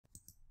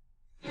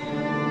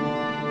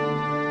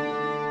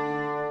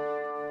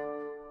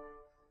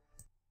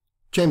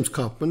James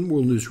Kaufman,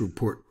 World News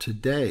Report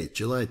today,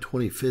 July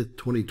 25th,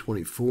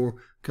 2024.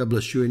 God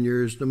bless you and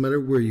yours, no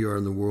matter where you are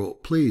in the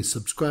world. Please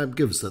subscribe,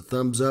 give us a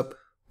thumbs up,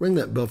 ring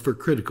that bell for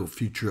critical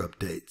future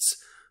updates.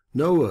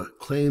 NOAA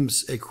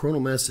claims a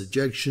coronal mass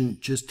ejection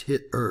just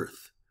hit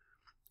Earth.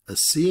 A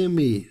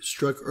CME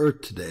struck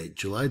Earth today,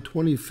 July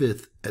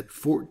 25th at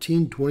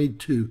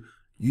 14:22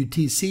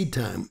 UTC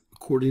time,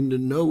 according to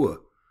NOAA.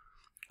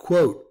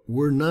 Quote,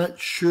 "We're not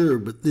sure,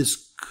 but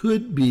this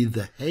could be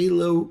the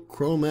halo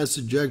coronal mass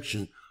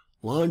ejection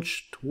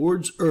launched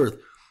towards Earth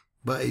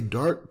by a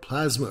dark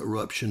plasma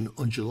eruption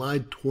on July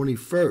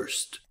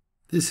 21st.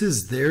 This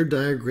is their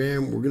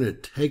diagram. We're going to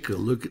take a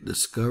look at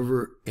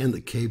Discover and the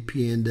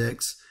KP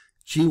index.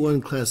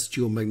 G1 class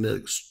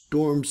geomagnetic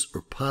storms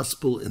are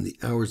possible in the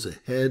hours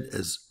ahead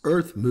as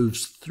Earth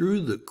moves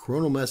through the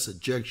coronal mass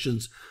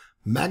ejection's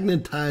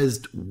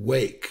magnetized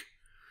wake.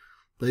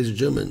 Ladies and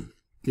gentlemen,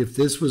 if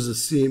this was a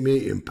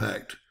CME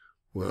impact,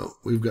 well,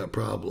 we've got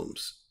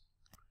problems.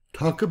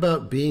 Talk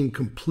about being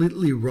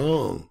completely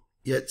wrong,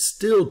 yet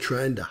still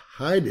trying to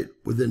hide it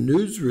with a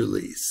news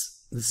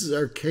release. This is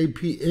our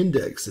KP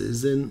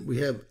indexes, and we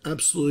have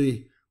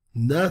absolutely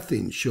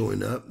nothing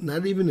showing up,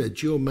 not even a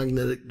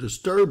geomagnetic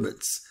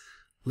disturbance.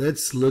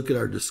 Let's look at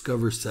our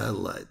Discover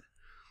satellite.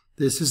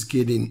 This is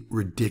getting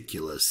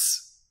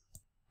ridiculous.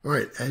 All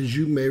right, as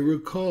you may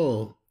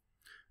recall,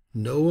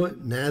 NOAA,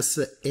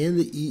 NASA, and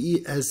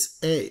the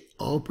ESA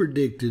all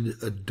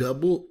predicted a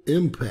double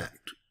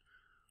impact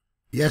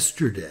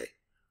yesterday.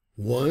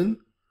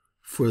 One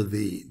for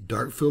the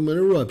dark filament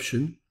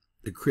eruption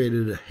that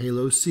created a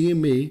halo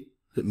CME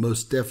that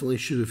most definitely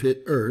should have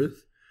hit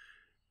Earth,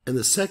 and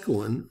the second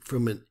one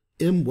from an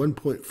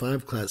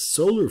M1.5 class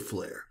solar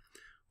flare.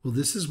 Well,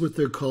 this is what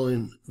they're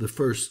calling the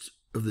first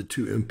of the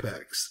two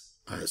impacts,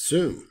 I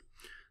assume.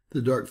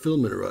 The dark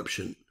filament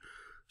eruption.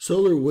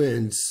 Solar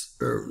winds,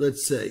 or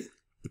let's say,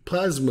 the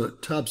plasma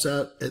tops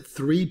out at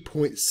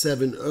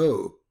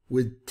 3.70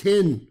 with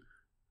 10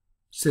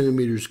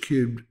 centimeters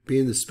cubed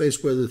being the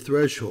space weather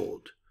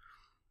threshold.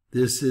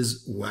 This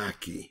is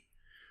wacky.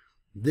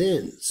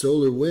 Then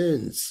solar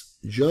winds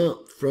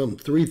jump from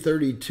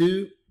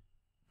 332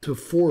 to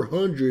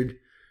 400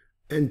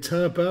 and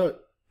top out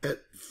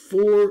at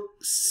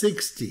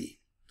 460.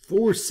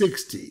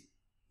 460,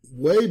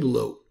 way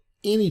below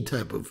any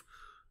type of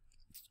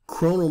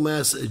coronal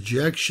mass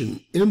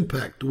ejection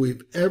impact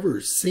we've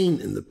ever seen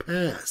in the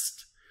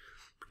past.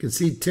 You can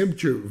see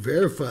temperature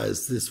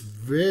verifies this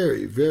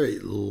very, very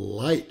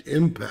light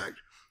impact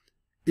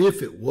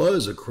if it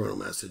was a coronal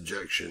mass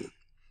ejection.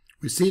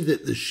 We see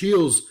that the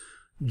shields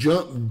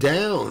jump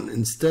down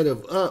instead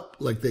of up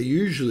like they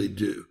usually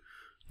do.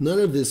 None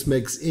of this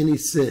makes any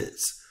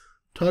sense.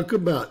 Talk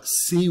about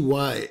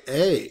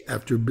CYA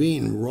after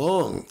being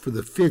wrong for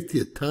the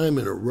 50th time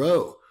in a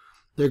row.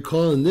 They're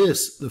calling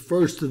this the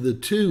first of the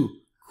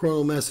two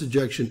coronal mass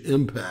ejection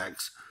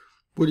impacts.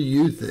 What do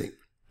you think?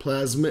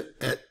 Plasma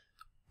at,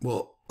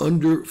 well,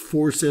 under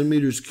 4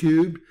 centimeters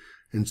cubed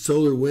and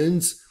solar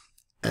winds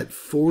at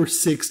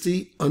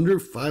 460, under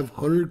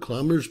 500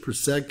 kilometers per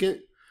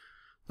second?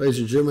 Ladies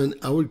and gentlemen,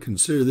 I would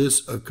consider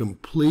this a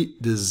complete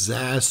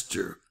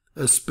disaster,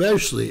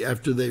 especially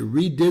after they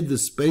redid the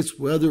Space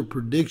Weather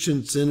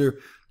Prediction Center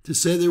to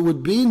say there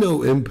would be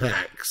no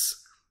impacts.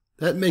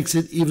 That makes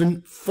it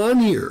even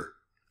funnier.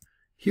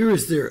 Here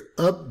is their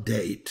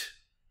update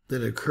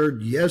that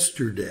occurred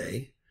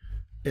yesterday,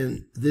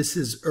 and this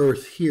is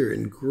Earth here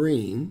in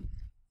green,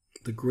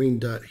 the green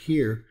dot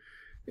here,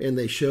 and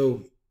they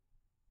show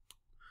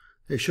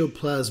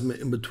plasma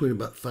in between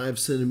about 5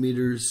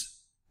 centimeters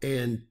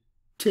and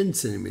 10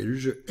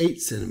 centimeters or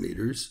 8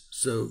 centimeters.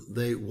 So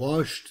they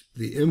washed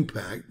the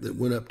impact that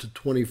went up to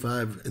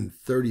 25 and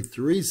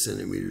 33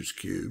 centimeters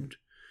cubed.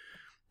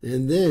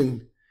 And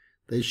then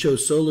they show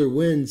solar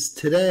winds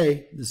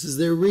today. This is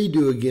their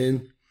redo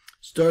again,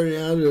 starting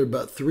out at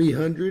about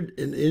 300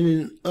 and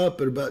ending up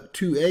at about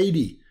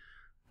 280.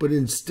 But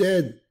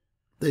instead,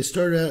 they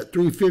started out at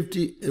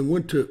 350 and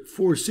went to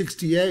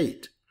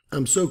 468.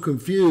 I'm so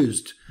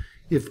confused.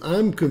 If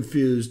I'm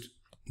confused,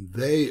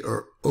 they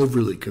are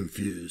overly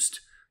confused.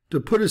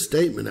 To put a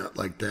statement out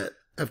like that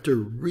after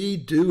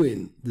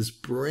redoing this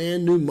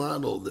brand new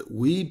model that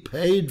we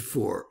paid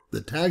for,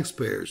 the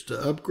taxpayers, to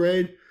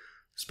upgrade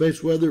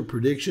Space Weather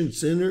Prediction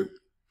Center,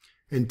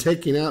 and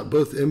taking out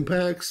both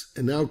impacts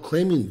and now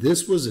claiming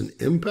this was an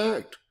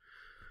impact?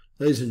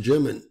 Ladies and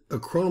gentlemen, a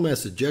coronal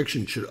mass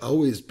ejection should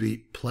always be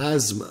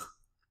plasma,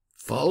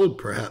 followed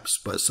perhaps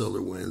by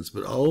solar winds,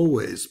 but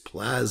always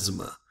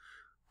plasma.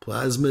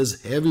 Plasma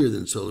is heavier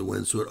than solar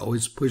winds, so it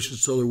always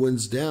pushes solar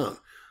winds down.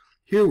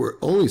 Here we're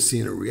only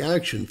seeing a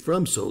reaction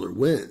from solar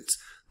winds.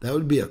 That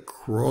would be a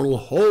coronal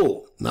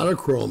hole, not a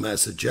coronal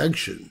mass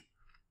ejection.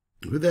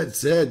 With that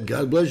said,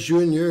 God bless you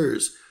and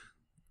yours.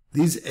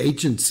 These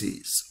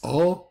agencies,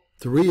 all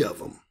three of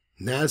them,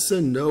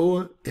 NASA,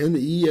 NOAA, and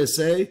the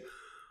ESA,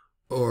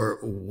 are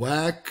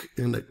whack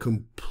in a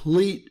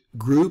complete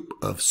group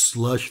of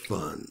slush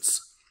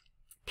funds.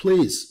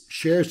 Please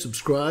share,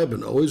 subscribe,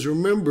 and always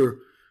remember,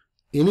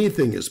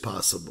 anything is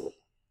possible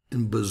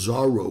in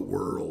Bizarro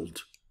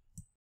World.